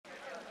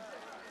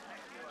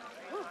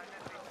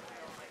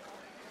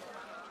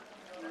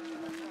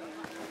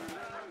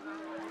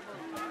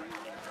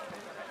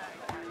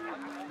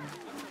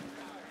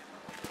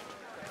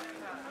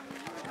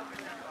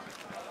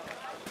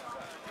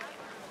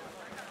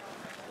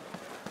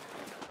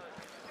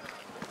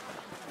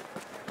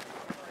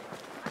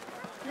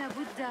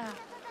إذا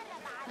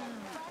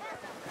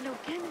لو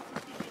كانت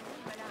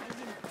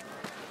ملاعين.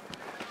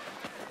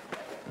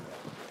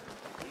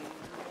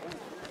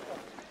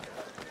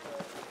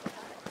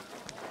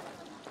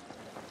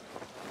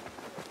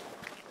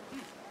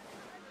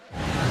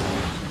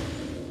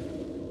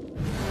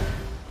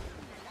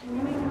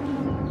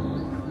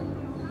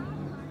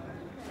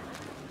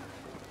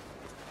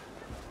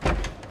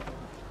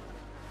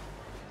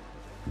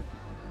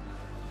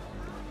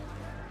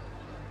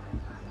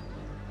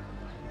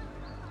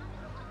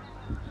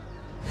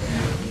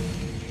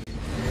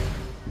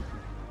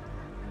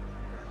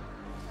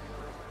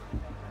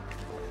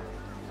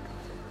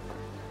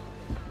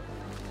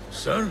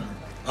 Sir,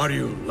 are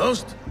you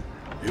lost?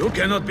 You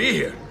cannot be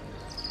here.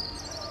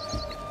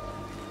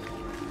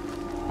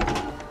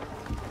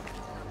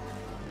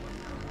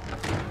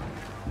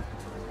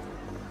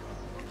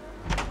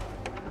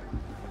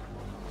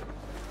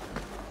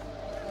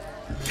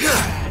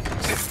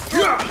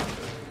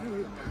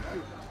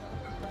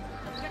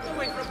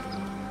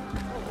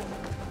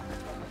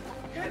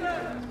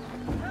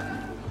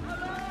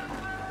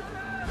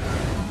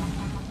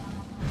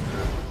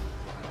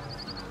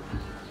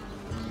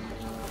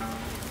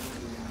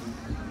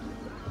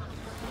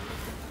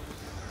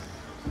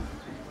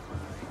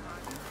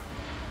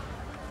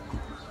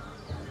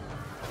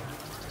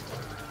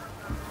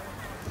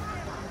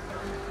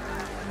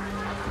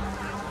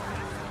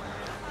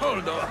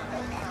 Hold on.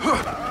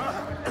 Hold on.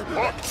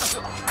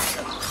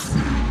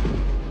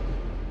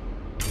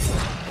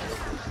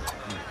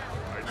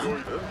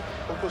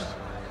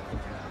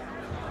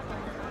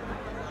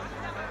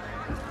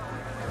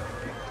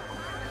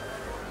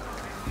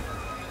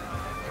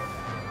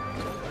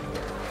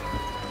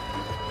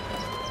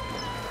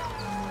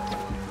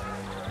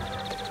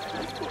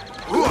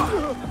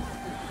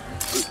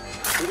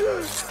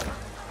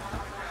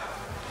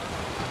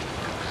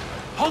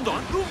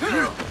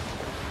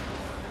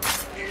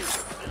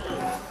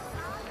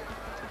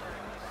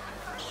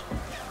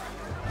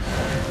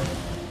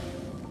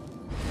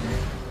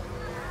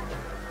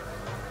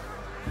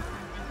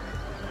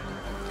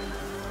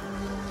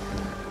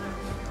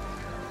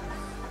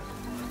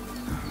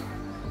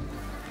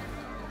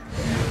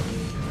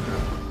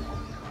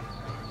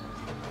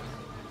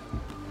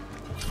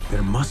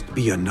 There must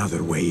be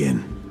another way in.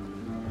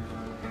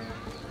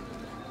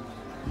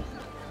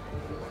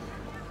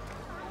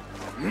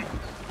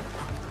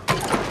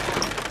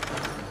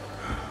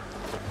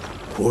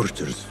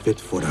 Quarters fit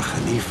for a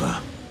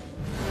Khalifa.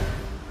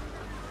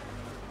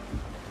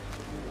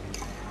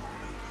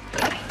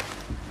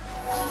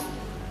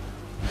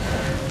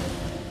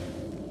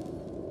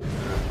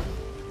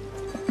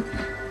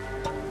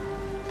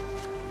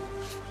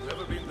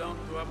 Never been down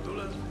to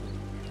Abdullah's?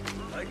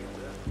 Like it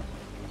there.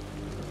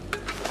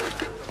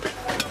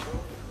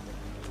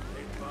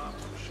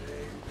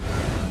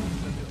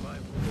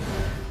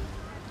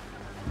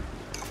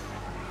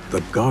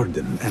 The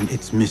garden and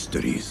its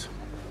mysteries.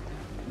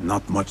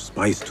 Not much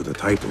spice to the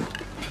title.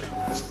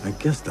 I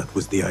guess that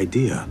was the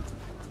idea.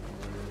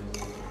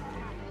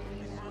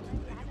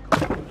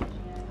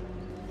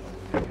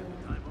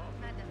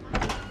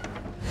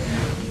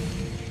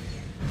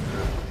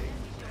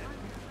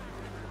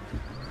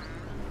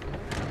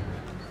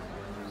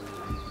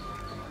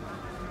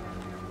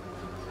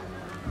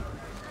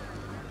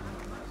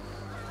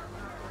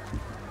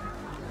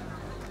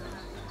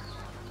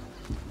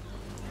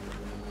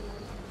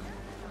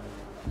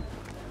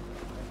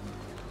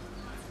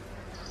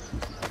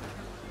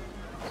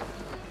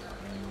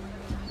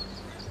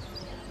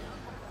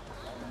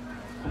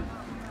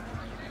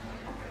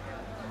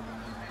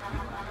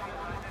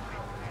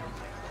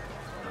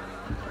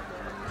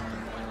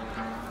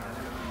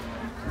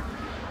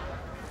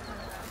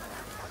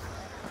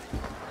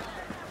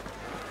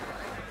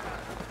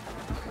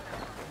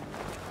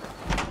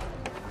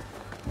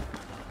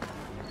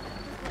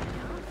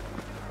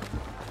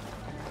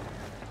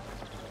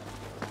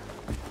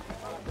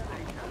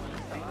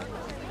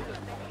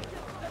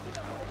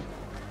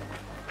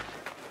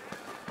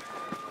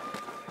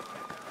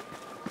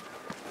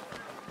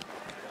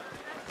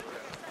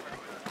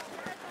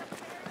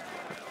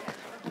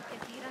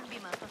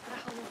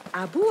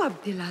 Abu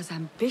Abdullah's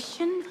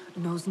ambition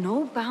knows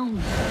no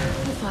bounds.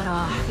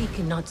 Farah, he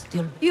cannot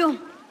still... You!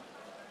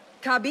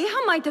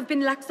 Qabiha might have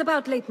been lax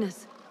about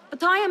lateness,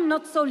 but I am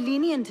not so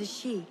lenient as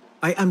she.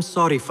 I am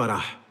sorry,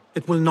 Farah.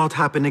 It will not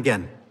happen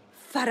again.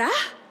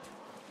 Farah?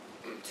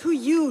 To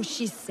you,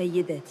 she's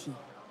Sayyidati,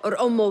 or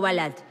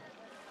Walad.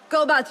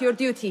 Go about your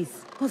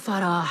duties.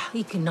 Farah,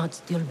 he cannot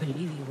still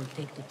believe he will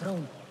take the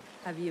throne.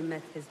 Have you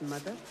met his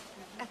mother?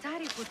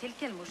 أتعرف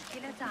تلك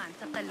المشكلة عن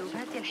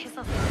تقلبات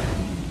الحصص؟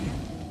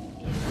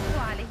 يجب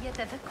علي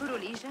تذكر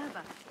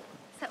الإجابة.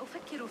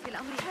 سأفكر في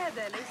الأمر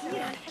هذا ليس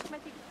من الحكمة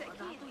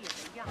بالتأكيد.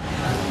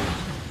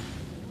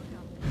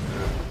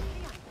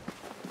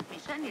 من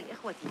شأن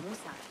الإخوة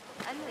موسى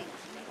ألا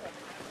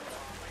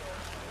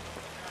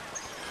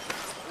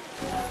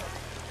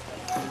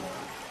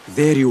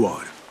There you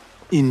are.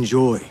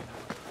 Enjoy.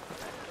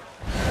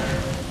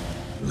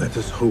 Let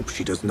us hope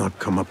she does not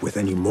come up with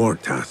any more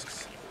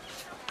tasks.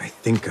 I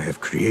think I have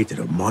created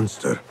a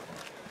monster.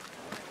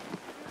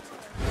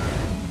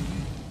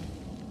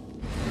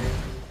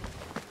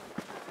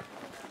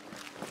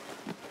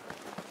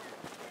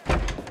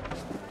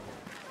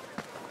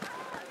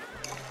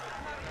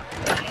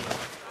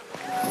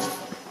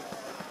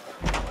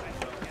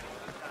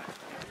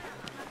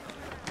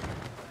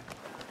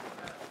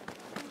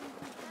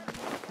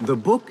 The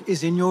book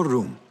is in your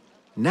room.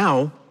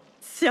 Now...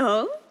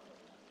 So?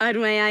 Are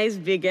my eyes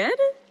bigger?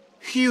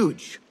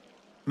 Huge.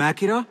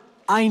 Makira,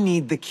 I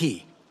need the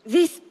key.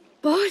 This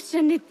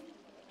potion, it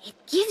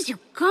gives you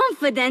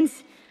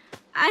confidence.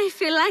 I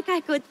feel like I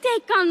could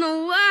take on the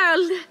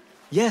world.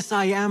 Yes,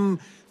 I am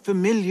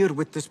familiar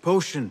with this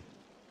potion.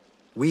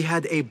 We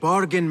had a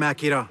bargain,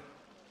 Makira.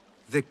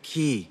 The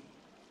key.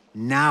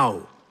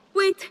 Now.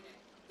 Wait,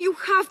 you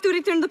have to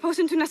return the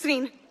potion to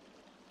Nasreen.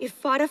 If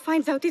Farah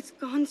finds out it's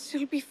gone,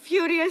 she'll be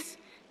furious.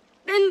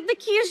 Then the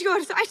key is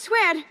yours, I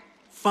swear.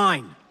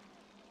 Fine.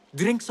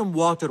 Drink some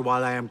water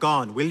while I am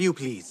gone, will you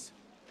please?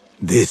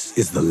 This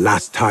is the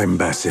last time,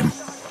 Basim.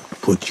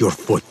 Put your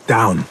foot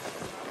down.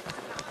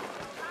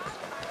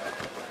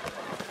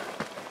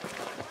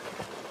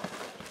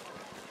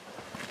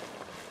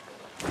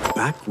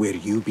 Back where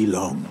you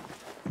belong.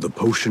 The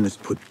potion is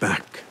put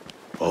back.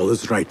 All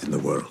is right in the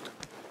world.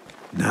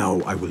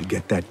 Now I will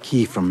get that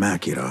key from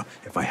Makira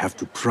if I have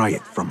to pry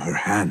it from her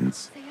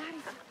hands.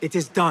 It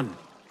is done.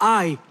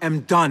 I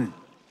am done.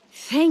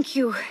 Thank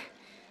you.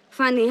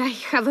 Funny, I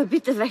have a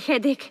bit of a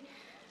headache.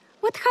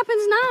 What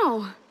happens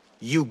now?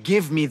 You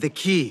give me the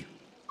key.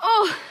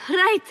 Oh,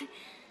 right.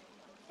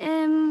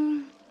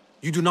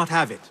 You do not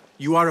have it.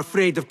 You are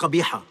afraid of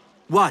Qabiha.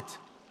 What?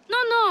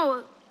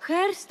 No.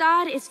 Her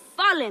star is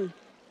fallen.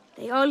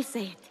 They all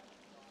say it.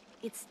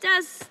 It's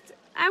just...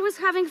 I was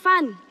having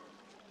fun.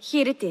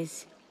 Here it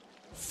is.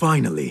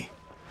 Finally.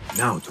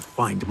 Now to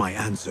find my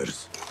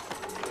answers.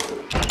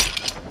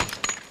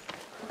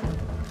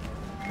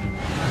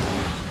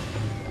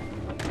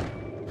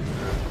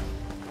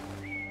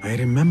 I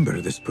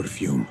remember this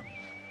perfume.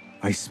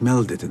 I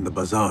smelled it in the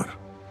bazaar,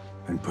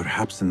 and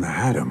perhaps in the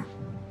harem.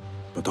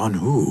 But on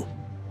who?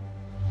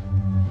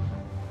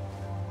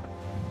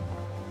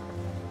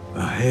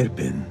 A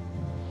hairpin.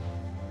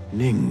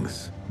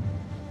 Nings.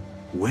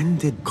 When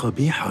did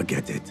Qabiha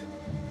get it?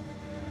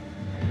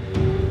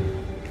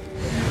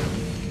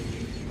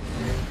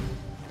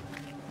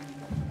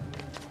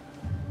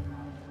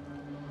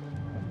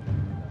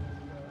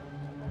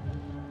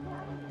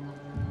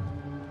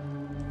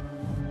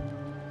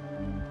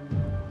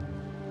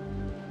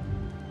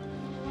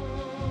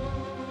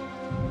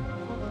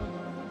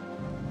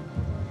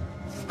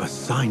 A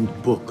signed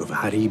book of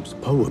Arib's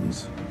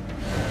poems.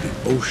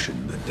 The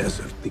ocean, the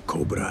desert, the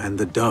cobra, and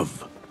the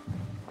dove.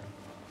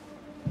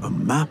 A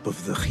map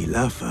of the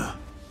Khilafah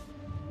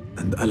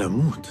and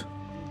Alamut.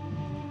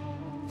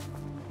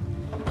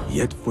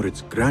 Yet for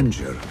its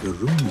grandeur, the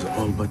room's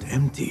all but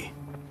empty.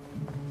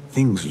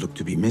 Things look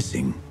to be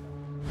missing,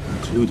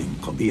 including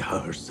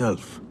Qabiha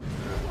herself.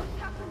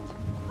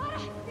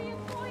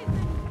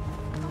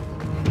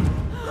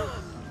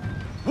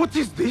 What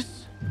is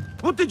this?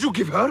 What did you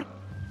give her?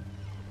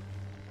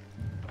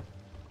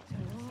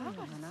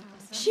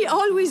 She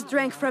always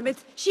drank from it.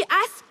 She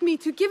asked me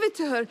to give it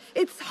to her.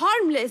 It's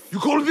harmless. You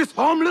call this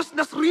harmless,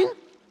 Nasreen?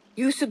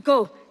 You should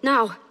go.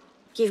 Now.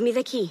 Give me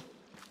the key.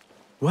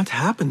 What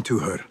happened to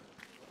her?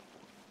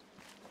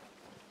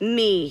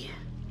 Me.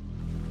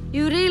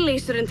 You really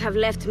shouldn't have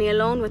left me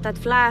alone with that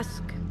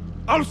flask.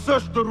 I'll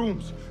search the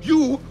rooms.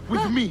 You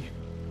with me.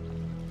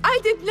 I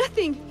did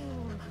nothing.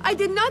 I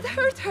did not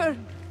hurt her.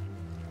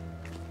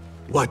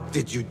 What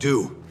did you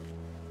do?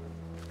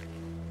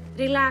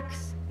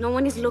 Relax. No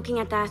one is looking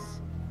at us.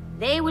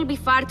 They will be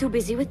far too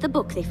busy with the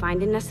book they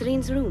find in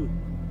Nasreen's room.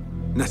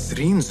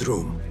 Nasreen's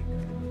room?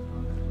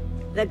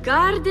 The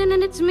garden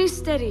and its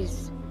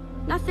mysteries.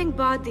 Nothing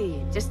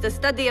bawdy, just a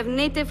study of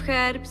native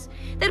herbs,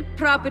 their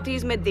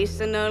properties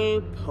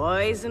medicinal,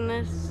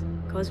 poisonous,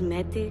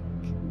 cosmetic.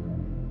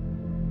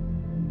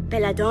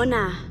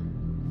 Belladonna,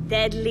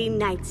 deadly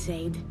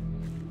nightshade.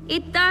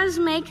 It does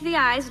make the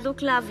eyes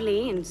look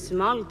lovely in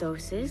small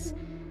doses.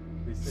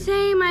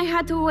 Shame I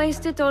had to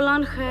waste it all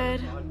on her.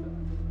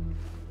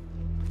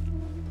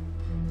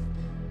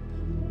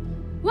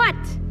 What?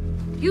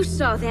 You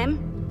saw them?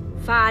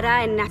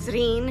 Farah and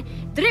Nasreen,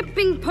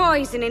 dripping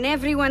poison in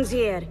everyone's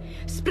ear,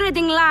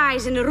 spreading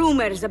lies and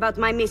rumors about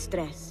my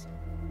mistress.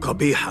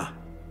 Qabiha.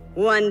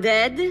 One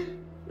dead,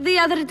 the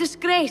other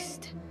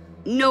disgraced.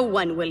 No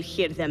one will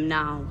hear them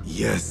now.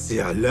 Yes,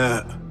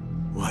 I'La.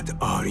 What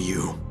are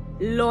you?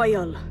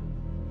 Loyal.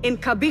 In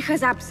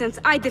Qabiha's absence,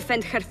 I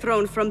defend her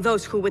throne from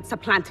those who would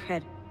supplant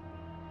her.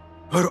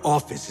 Her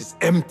office is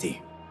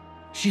empty.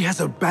 She has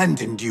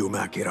abandoned you,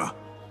 Makira.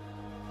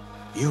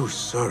 You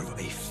serve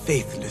a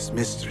faithless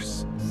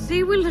mistress.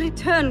 She will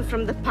return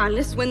from the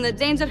palace when the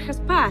danger has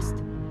passed.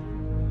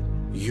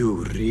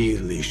 You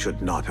really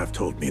should not have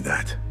told me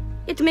that.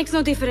 It makes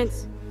no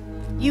difference.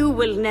 You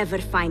will never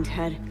find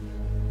her.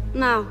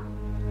 Now,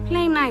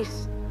 play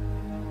nice.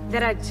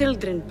 There are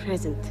children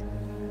present.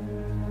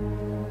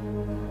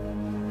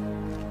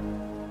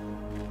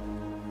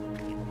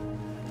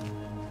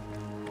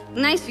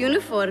 Nice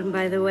uniform,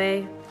 by the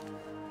way.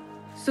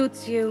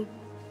 Suits you.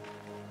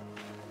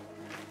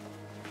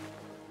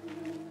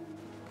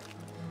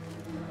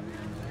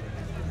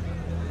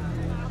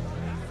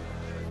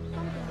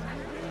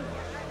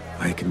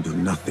 I can do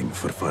nothing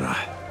for Farah.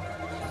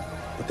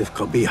 But if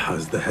Qabiha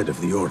is the head of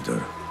the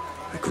Order,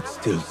 I could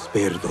still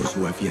spare those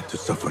who have yet to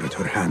suffer at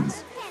her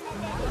hands.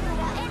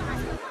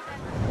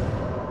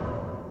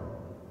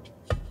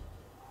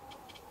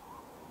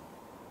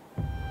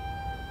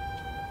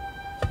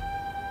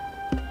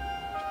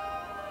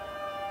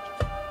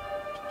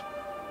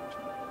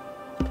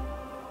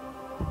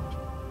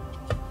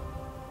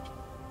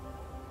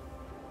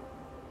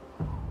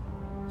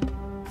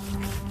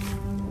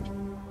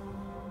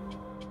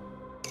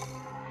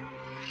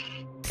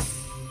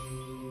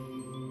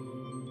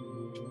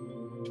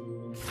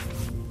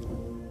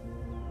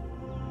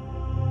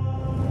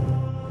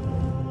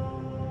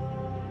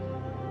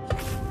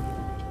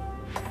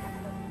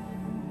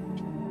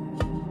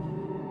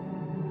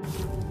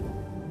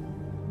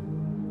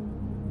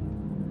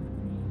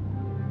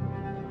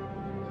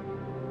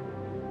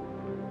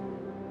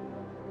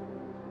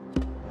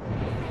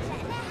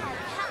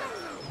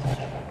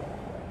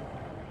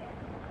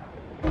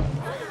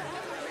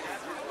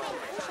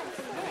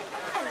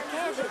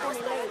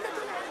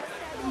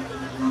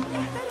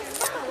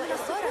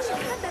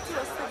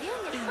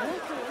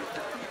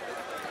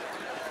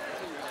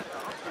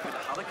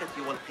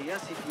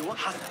 والقياس في وقت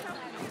حسن.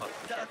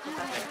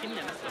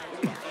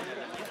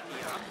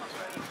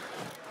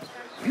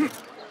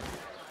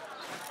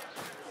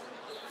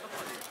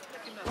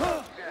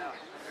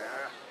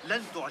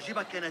 لن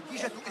تعجبك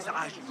نتيجة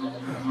إزعاجي.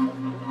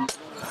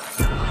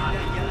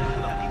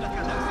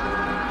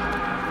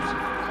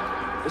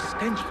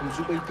 السكنج في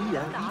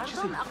الزبيدية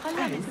تعرض أقل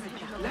من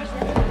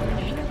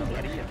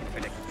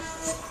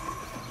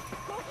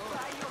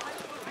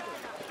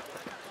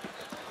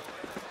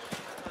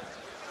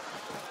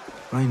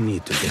I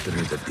need to get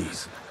rid of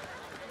these.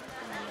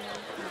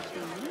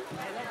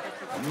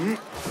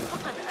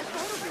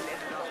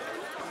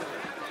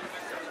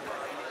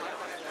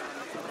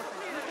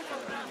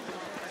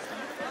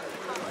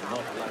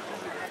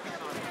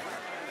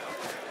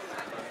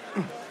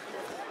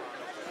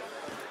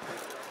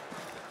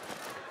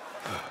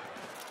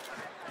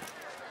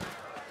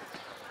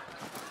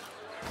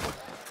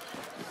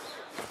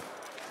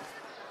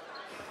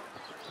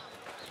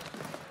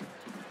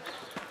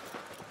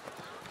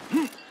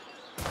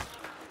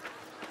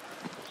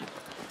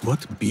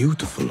 What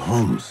beautiful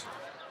homes.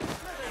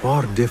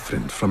 Far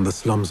different from the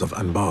slums of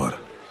Anbar.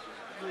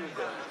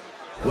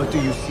 What do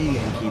you see,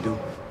 Enkidu?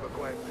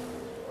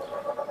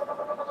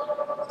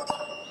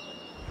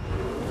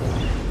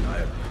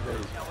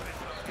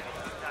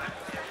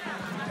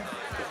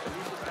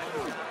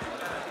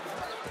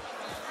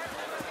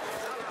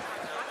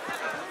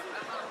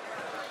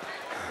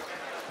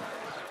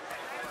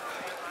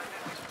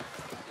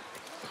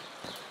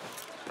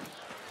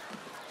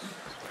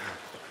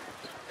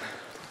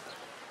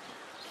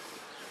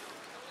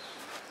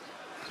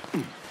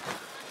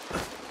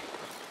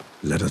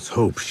 Let us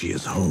hope she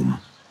is home.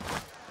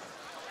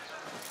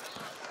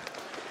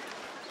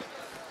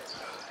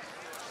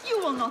 You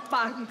will not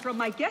bar me from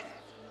my guest.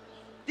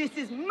 This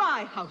is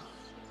my house.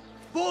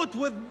 Bought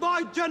with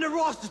my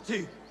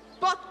generosity!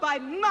 Bought by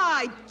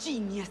my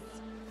genius.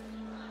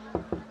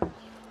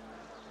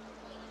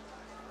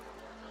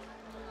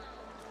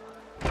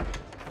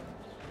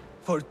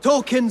 For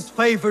tokens,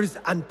 favors,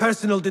 and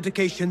personal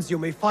dedications, you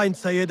may find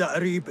Sayyida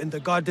Arib in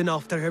the garden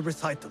after her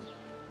recital.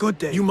 Good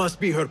day. You must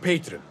be her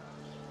patron.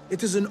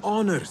 It is an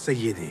honor,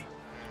 Sayyidi.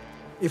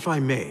 If I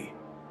may,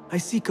 I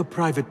seek a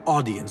private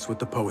audience with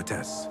the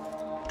poetess.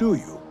 Do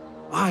you?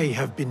 I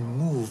have been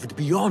moved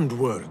beyond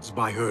words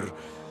by her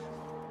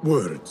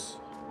words.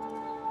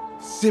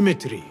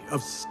 Symmetry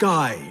of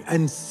sky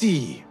and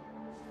sea.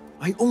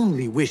 I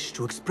only wish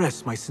to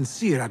express my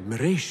sincere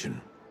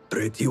admiration.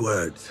 Pretty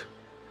words.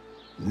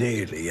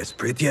 Nearly as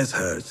pretty as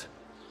hers,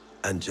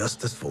 and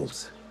just as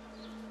false.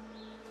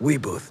 We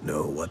both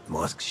know what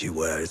mask she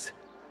wears,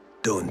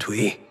 don't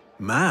we?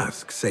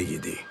 Mask,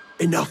 Sayyidi.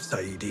 Enough,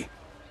 Sayyidi.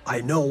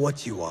 I know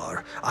what you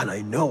are, and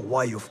I know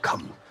why you've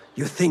come.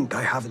 You think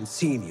I haven't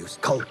seen you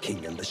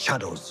skulking in the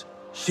shadows.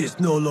 She's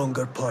no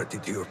longer party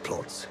to your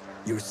plots.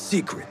 Your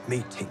secret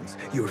meetings,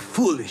 your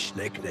foolish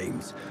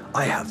nicknames.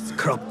 I have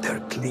scrubbed her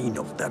clean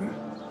of them.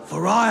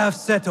 For I have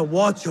set a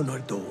watch on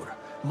her door.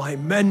 My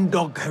men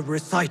dog her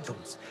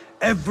recitals.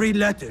 Every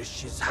letter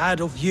she's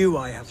had of you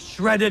I have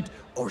shredded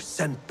or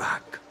sent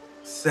back.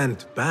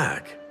 Sent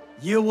back?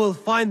 You will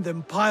find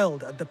them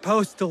piled at the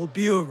Postal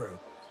Bureau.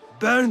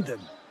 Burn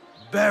them,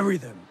 bury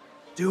them,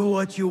 do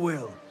what you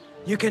will.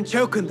 You can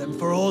choke on them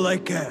for all I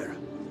care.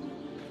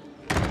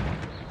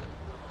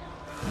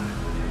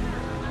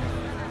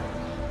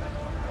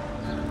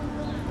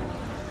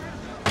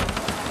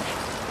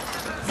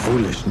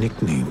 Foolish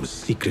nicknames,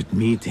 secret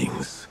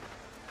meetings.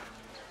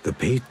 The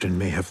patron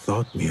may have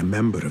thought me a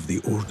member of the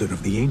Order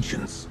of the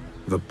Ancients.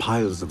 The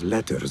piles of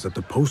letters at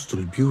the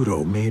Postal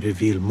Bureau may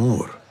reveal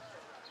more.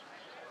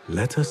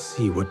 Let us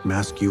see what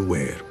mask you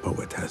wear,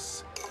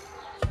 poetess.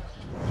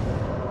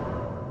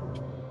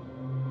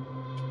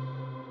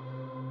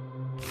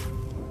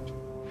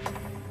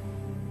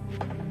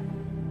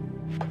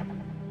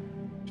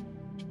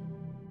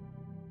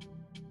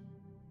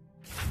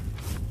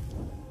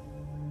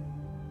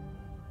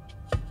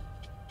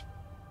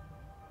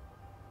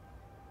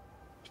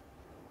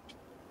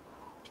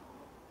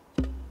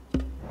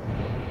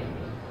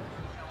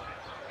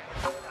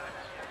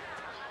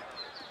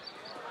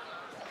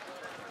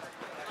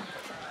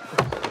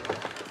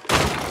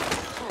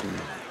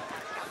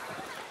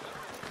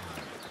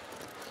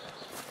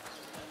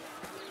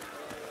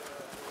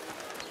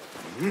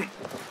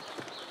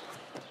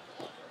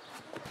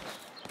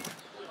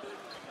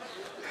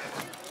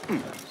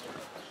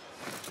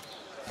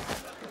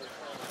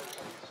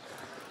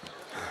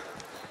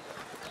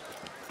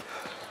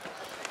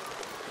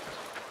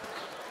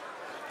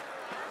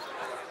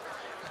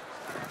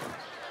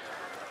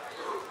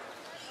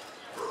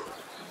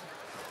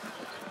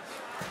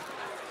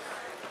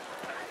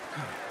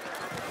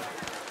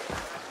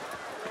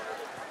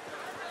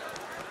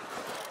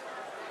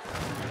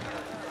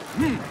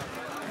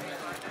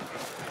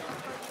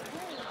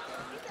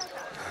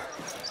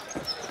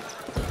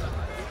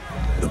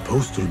 The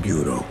Postal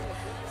Bureau.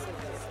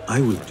 I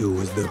will do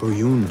as the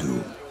Huyun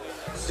do.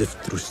 Sift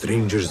through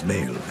strangers'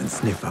 mail and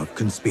sniff out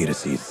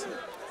conspiracies.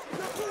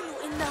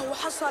 يقول إنه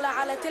حصل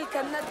على تلك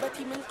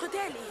الندبة من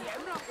قتاله.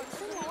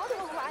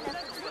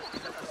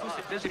 بخصوص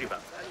التجربة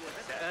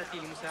سآتي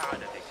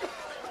لمساعدتك،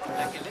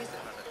 لكن ليس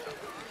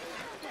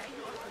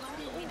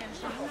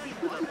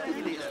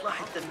هذا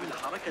لإصلاح التنمية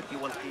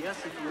الحركة والقياس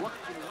في وقت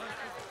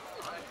واحد.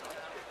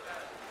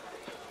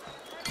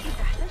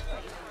 إذا احتجت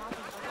إلى بعض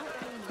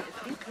الفضائل من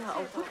إفريقيا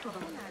أو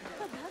برتغال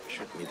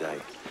شد ميداي.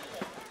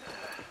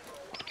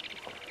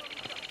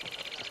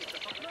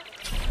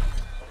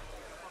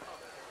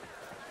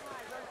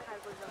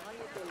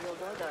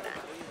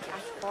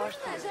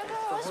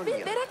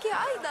 شبيت بركي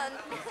أيضا.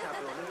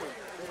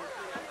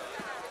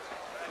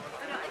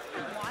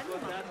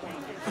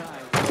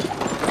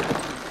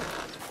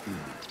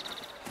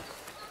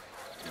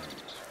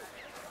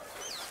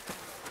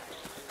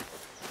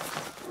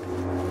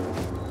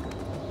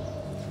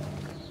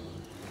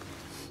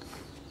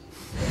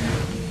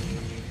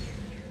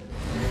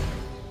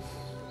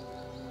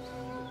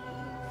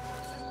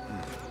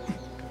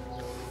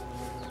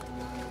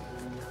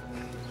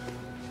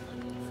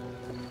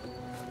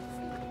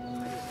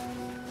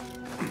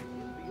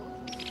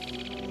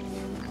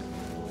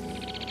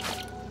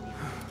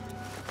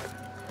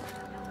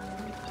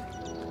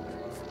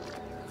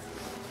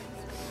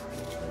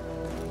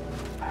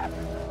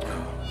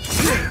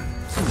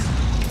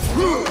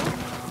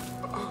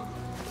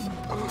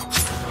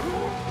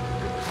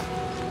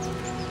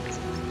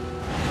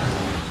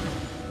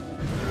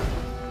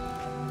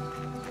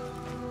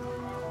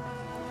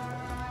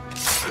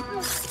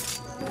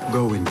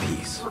 Go in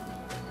peace.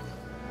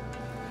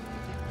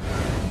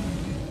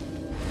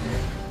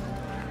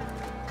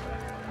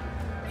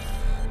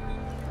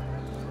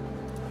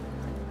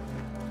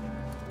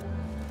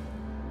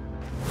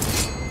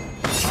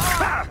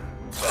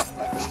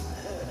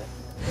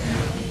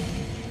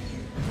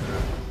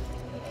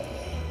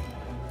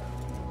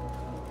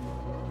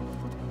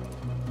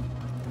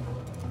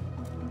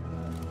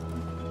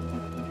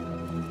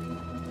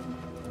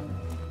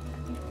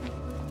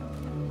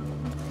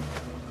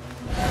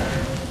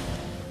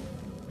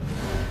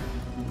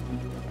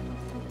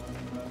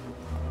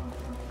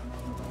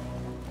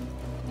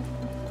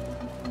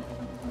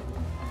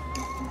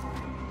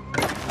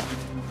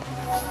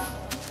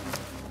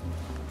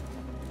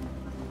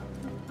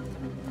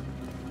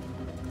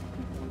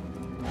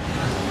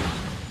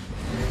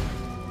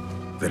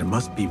 There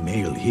must be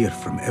mail here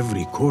from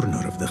every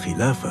corner of the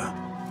Khilafah.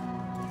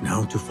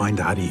 Now to find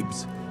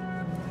Arib's.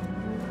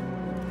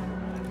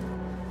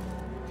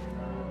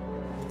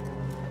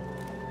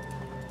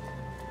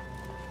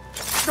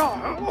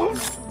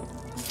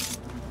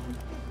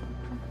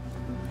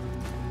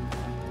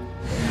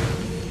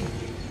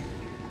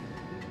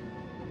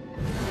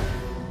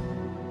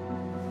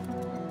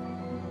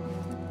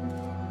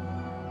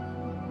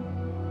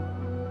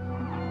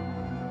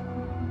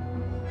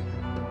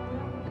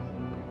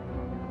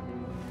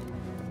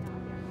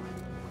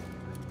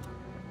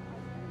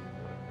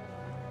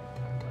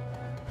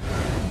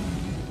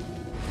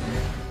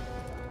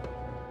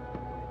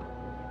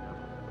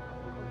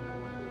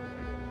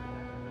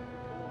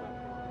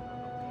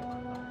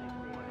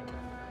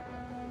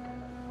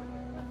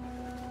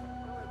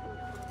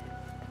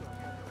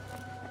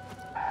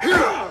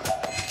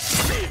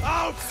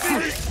 I'll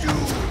finish you!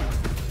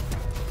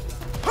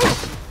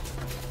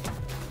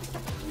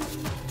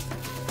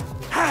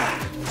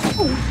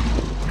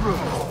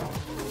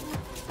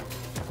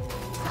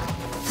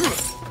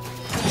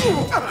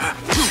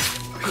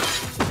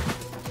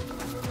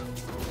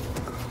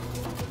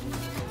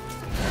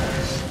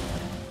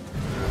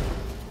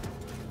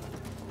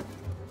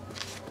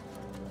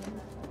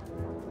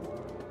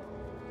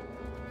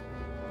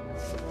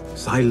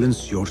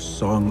 Silence your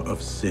song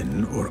of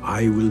sin, or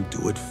I will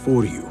do it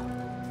for you.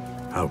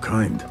 How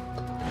kind.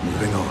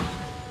 Moving on.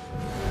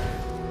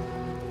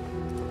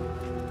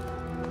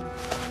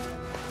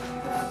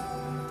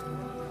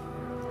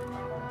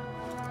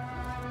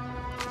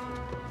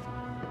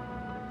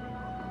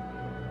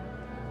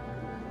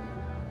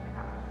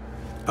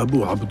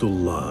 Abu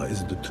Abdullah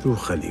is the true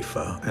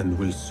Khalifa and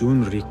will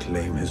soon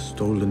reclaim his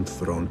stolen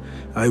throne.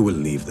 I will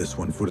leave this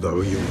one for the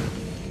Uyun.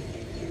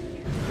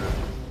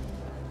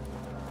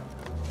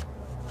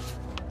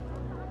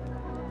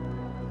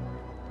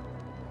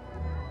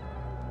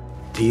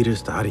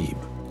 Dearest Arib,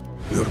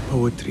 your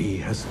poetry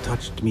has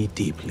touched me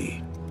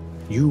deeply.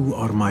 You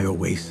are my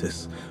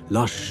oasis,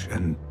 lush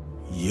and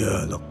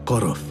ya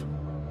al-qaraf.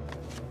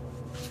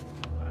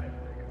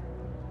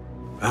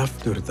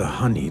 After the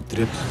honey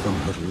drips from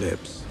her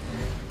lips,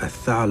 a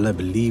Thalab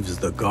leaves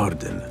the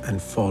garden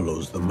and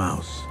follows the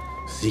mouse.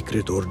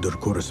 Secret order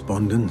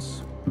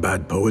correspondence?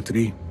 Bad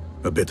poetry?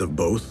 A bit of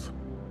both?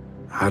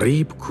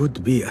 Arib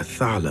could be a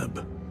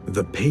Thalab.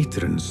 The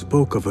patron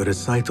spoke of a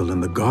recital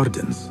in the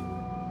gardens.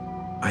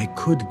 I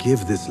could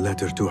give this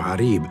letter to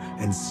Arib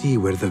and see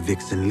where the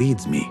vixen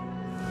leads me.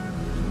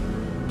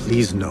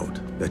 Please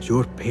note that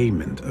your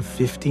payment of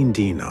 15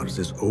 dinars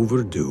is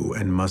overdue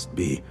and must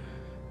be...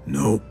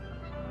 No.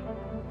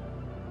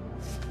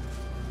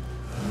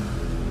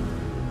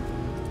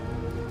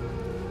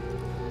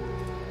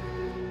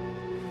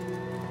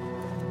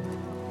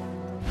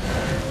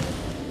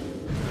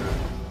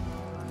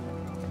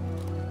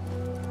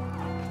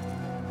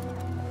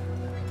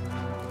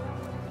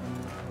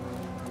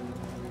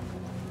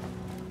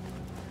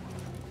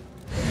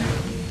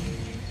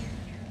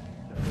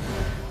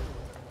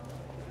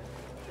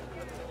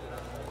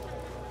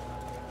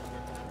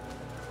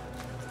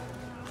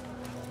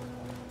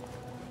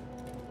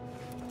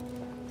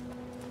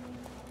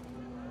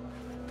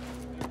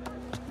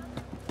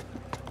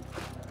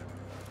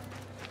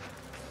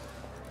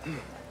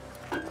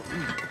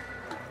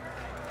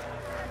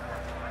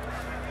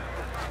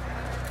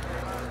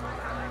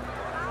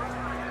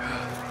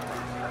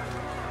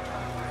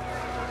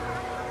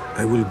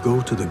 I will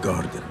go to the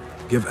garden,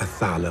 give a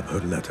Thalab her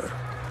letter,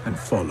 and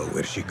follow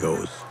where she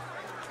goes.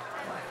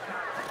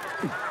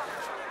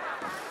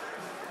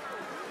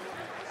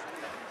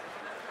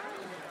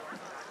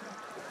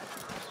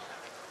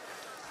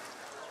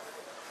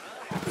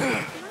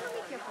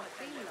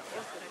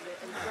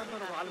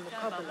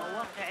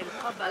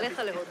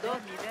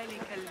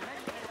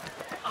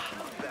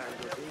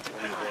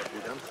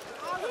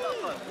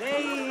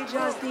 Rage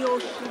as the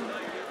ocean,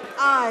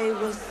 I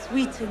will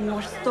sweeten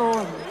your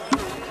storm.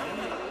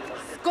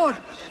 Scorch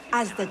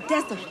as the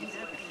desert,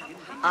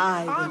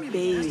 I will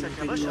bathe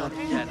in your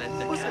heat.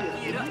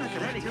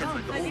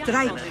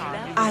 Strike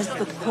as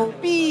the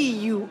cold. Be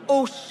you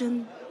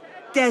ocean,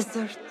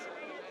 desert,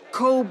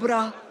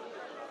 cobra,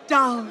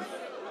 dove.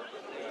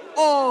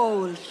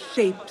 All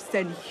shapes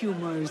and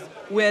humors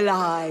will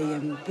I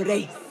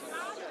embrace.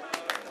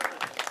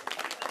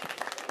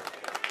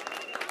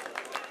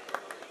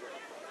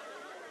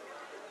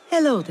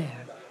 Hello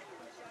there.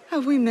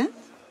 Have we met?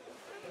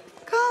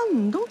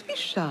 Come, don't be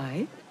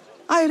shy.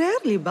 I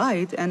rarely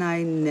bite and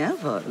I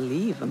never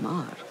leave a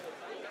mark.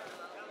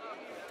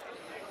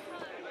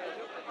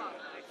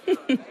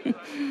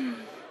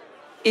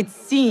 It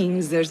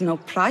seems there's no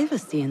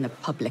privacy in the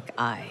public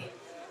eye.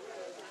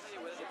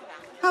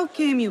 How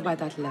came you by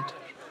that letter?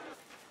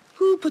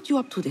 Who put you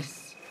up to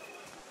this?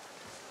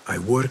 I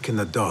work in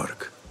the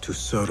dark to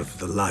serve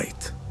the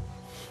light.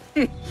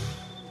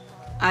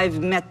 I've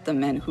met the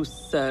men who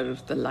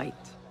serve the light.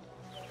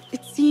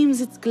 It seems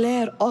its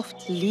glare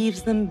oft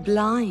leaves them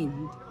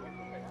blind.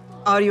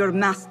 Are your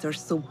masters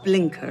so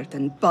blinkered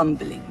and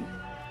bumbling?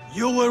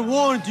 You were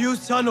warned, you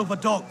son of a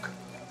dog.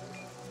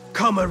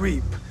 Come,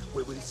 Arib.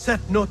 We will set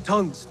no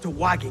tongues to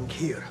wagging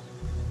here.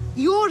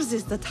 Yours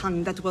is the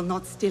tongue that will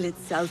not still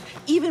itself,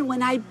 even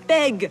when I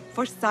beg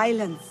for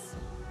silence.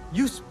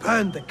 You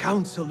spurned the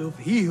counsel of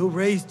he who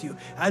raised you,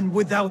 and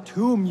without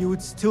whom you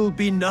would still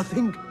be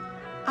nothing.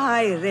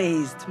 I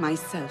raised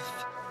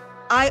myself.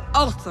 I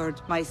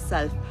authored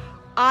myself.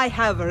 I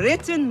have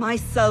written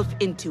myself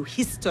into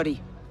history.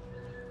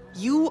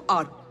 You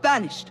are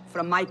banished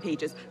from my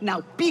pages.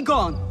 Now be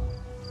gone!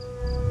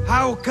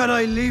 How can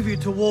I leave you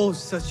to wolves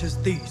such as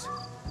these?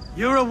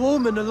 You're a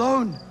woman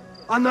alone,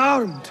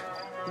 unarmed.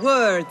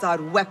 Words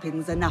are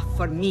weapons enough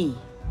for me.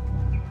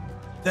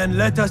 Then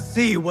let us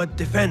see what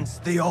defense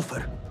they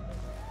offer.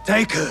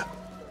 Take her.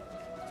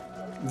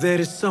 There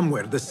is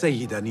somewhere the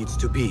Sayyida needs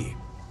to be,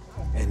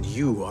 and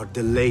you are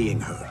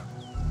delaying her.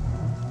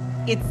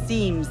 It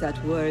seems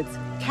that words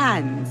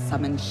can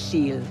summon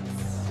shields.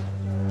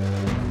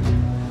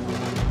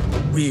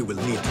 We will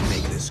need to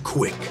make this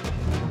quick.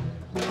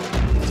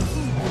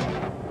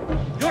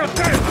 You're a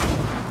terrorist!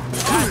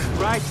 That's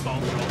right,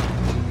 Bongo.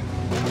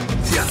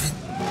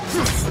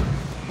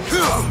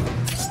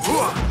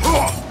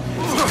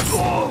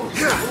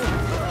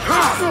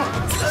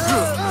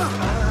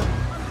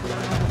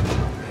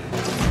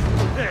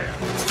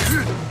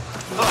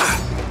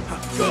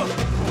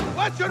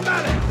 What? Watch your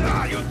malice!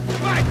 Ah, you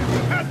spite!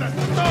 Had the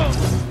stone!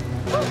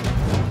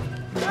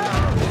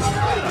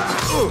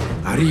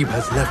 Arib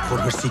has left for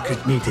her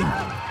secret meeting.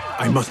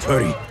 I must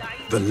hurry.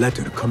 The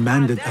letter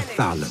commanded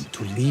Athalam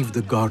to leave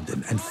the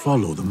garden and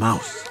follow the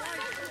mouse.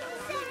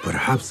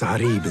 Perhaps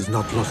Arib is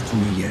not lost to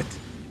me yet.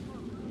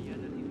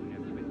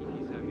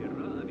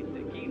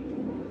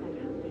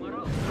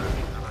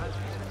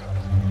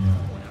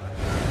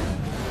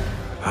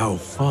 How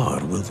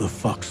far will the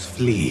fox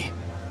flee?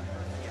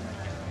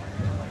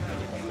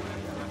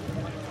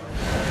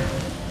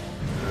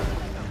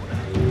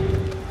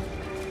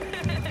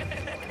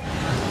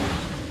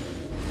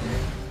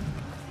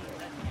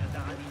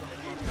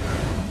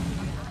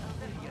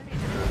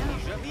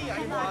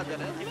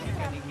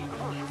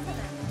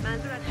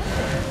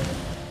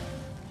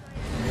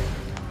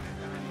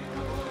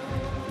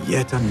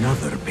 Yet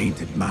another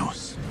painted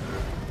mouse.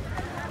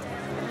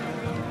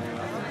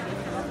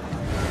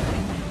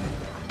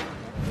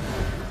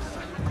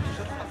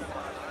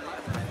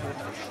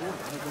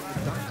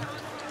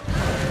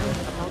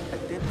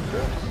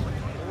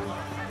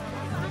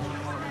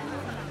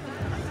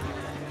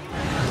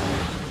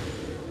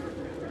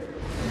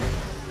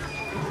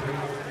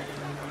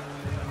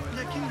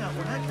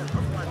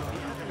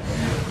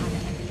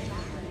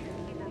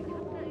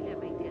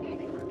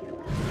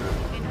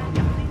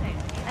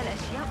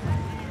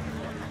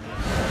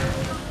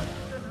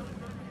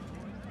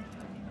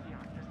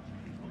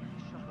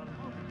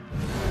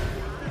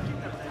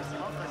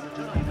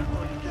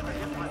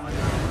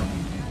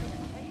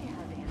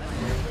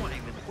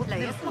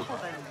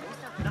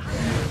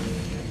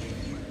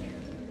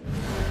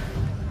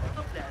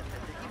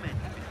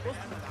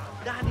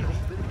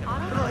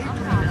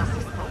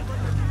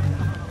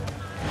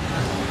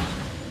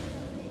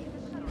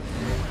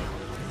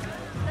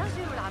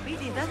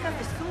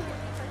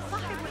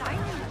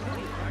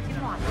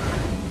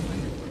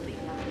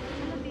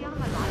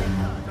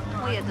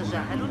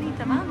 ويتجاهلني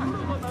تماما.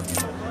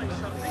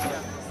 ستواجه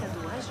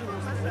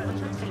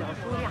صعوبة في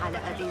العثور على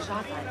أبي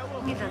جعفر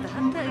إذا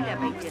ذهبت إلى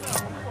بيت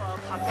الحكم.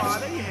 أضحك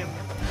عليهم.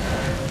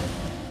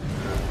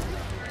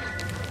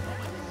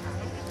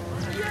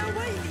 يا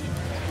ويلي،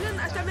 لن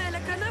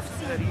أتمالك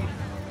نفسي.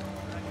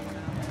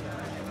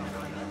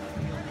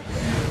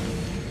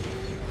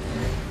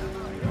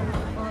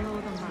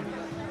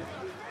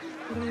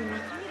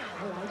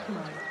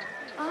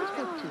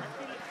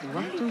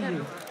 What do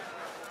you?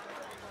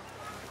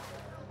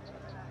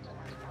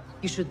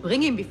 You should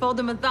bring him before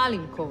the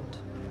Mathalim court.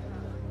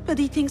 But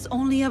he thinks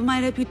only of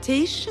my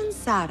reputation,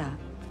 Sarah.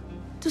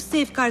 To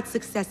safeguard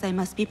success, I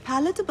must be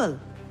palatable,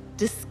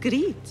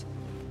 discreet.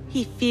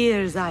 He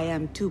fears I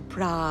am too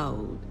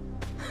proud.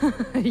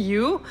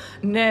 You?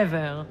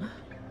 Never.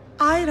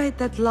 I write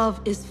that love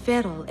is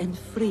feral and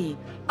free,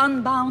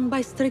 unbound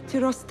by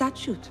stricture or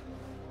statute.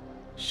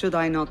 Should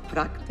I not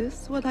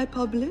practice what I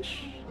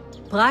publish?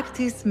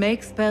 Practice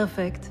makes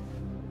perfect.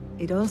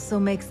 It also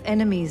makes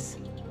enemies.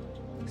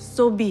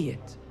 So be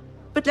it.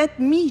 But let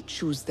me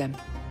choose them.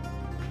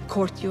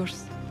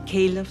 Courtiers,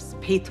 caliphs,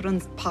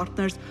 patrons,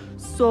 partners.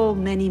 So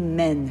many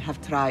men have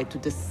tried to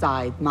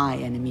decide my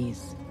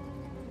enemies.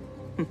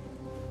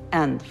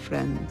 And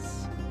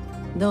friends.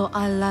 Though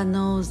Allah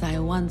knows I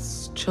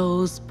once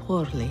chose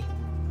poorly.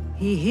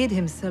 He hid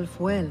himself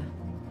well.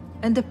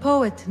 And the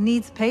poet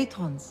needs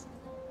patrons.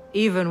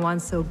 Even one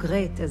so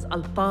great as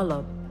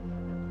Al-Talab.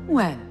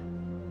 Well,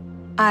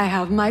 I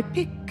have my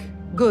pick.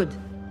 Good.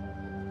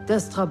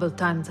 There's troubled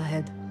times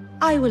ahead.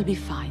 I will be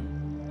fine.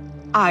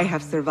 I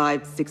have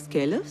survived 6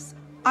 caliphs.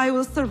 I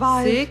will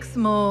survive 6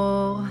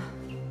 more.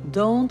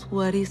 Don't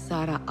worry,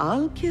 Sarah.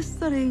 I'll kiss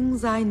the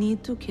rings I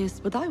need to kiss,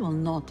 but I will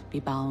not be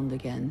bound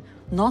again.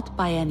 Not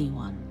by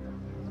anyone.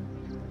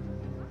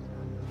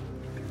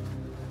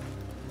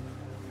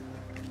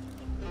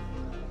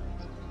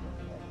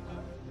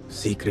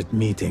 Secret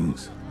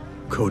meetings,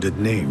 coded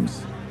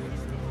names.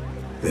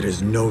 There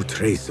is no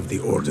trace of the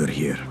Order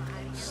here.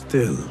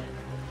 Still,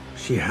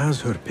 she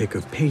has her pick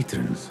of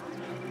patrons.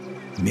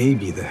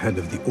 Maybe the head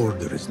of the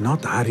Order is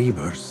not Arib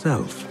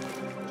herself,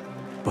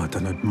 but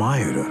an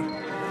admirer.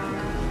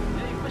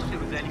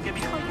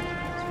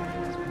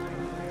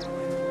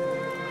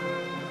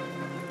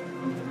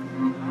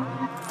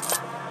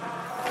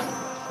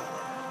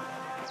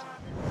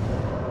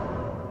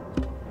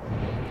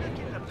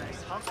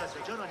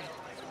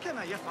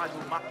 كما يفعل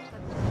مع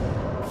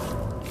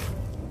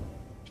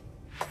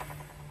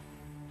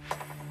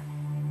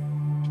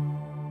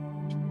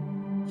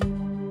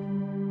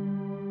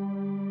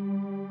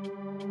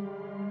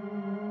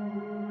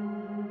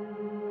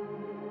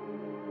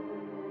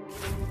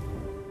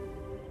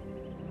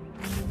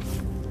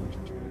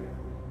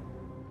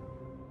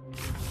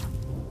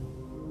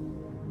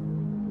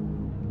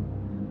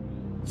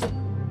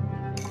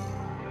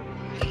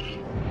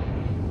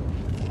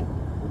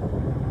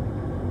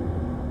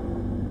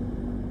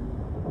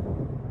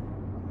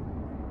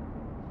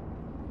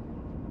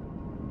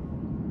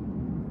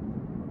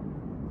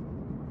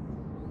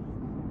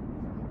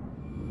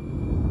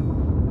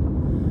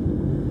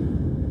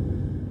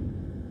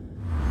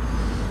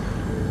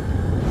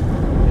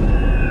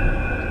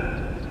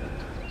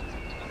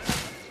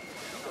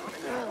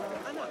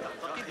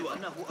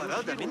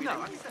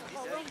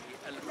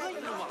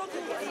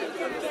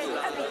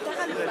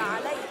التغلب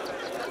عليه.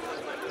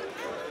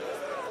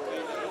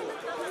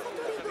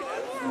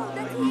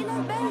 عودتي إلى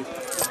البيت.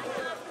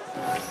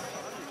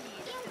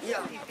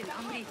 في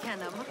الأمر كان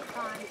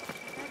مقطعا.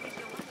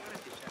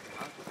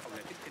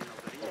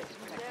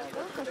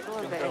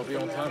 I'll be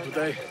on time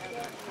today.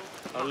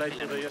 I'll late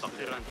today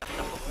yesterday.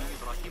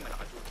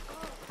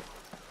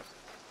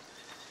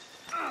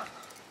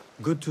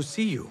 Good to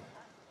see you.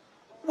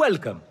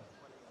 Welcome.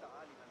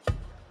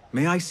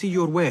 May I see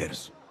your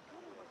wares?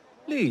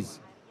 Please,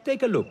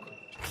 take a look.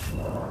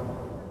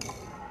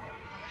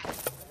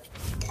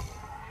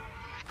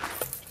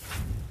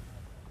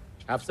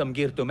 Have some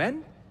gear to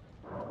mend?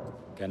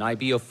 Can I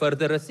be of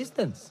further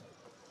assistance?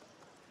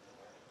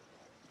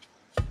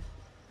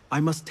 I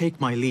must take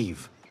my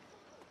leave.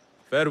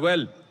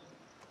 Farewell.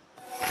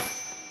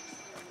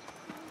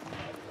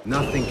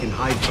 Nothing can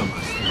hide from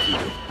us,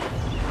 Enkidu.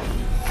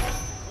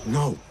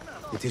 No,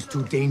 it is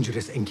too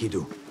dangerous,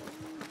 Enkidu.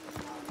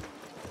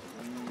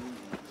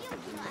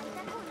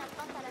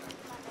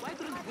 Why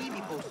couldn't we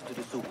be posted to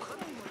the souk?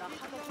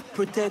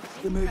 Protect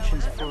the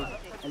merchants for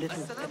a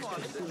little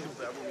extra food.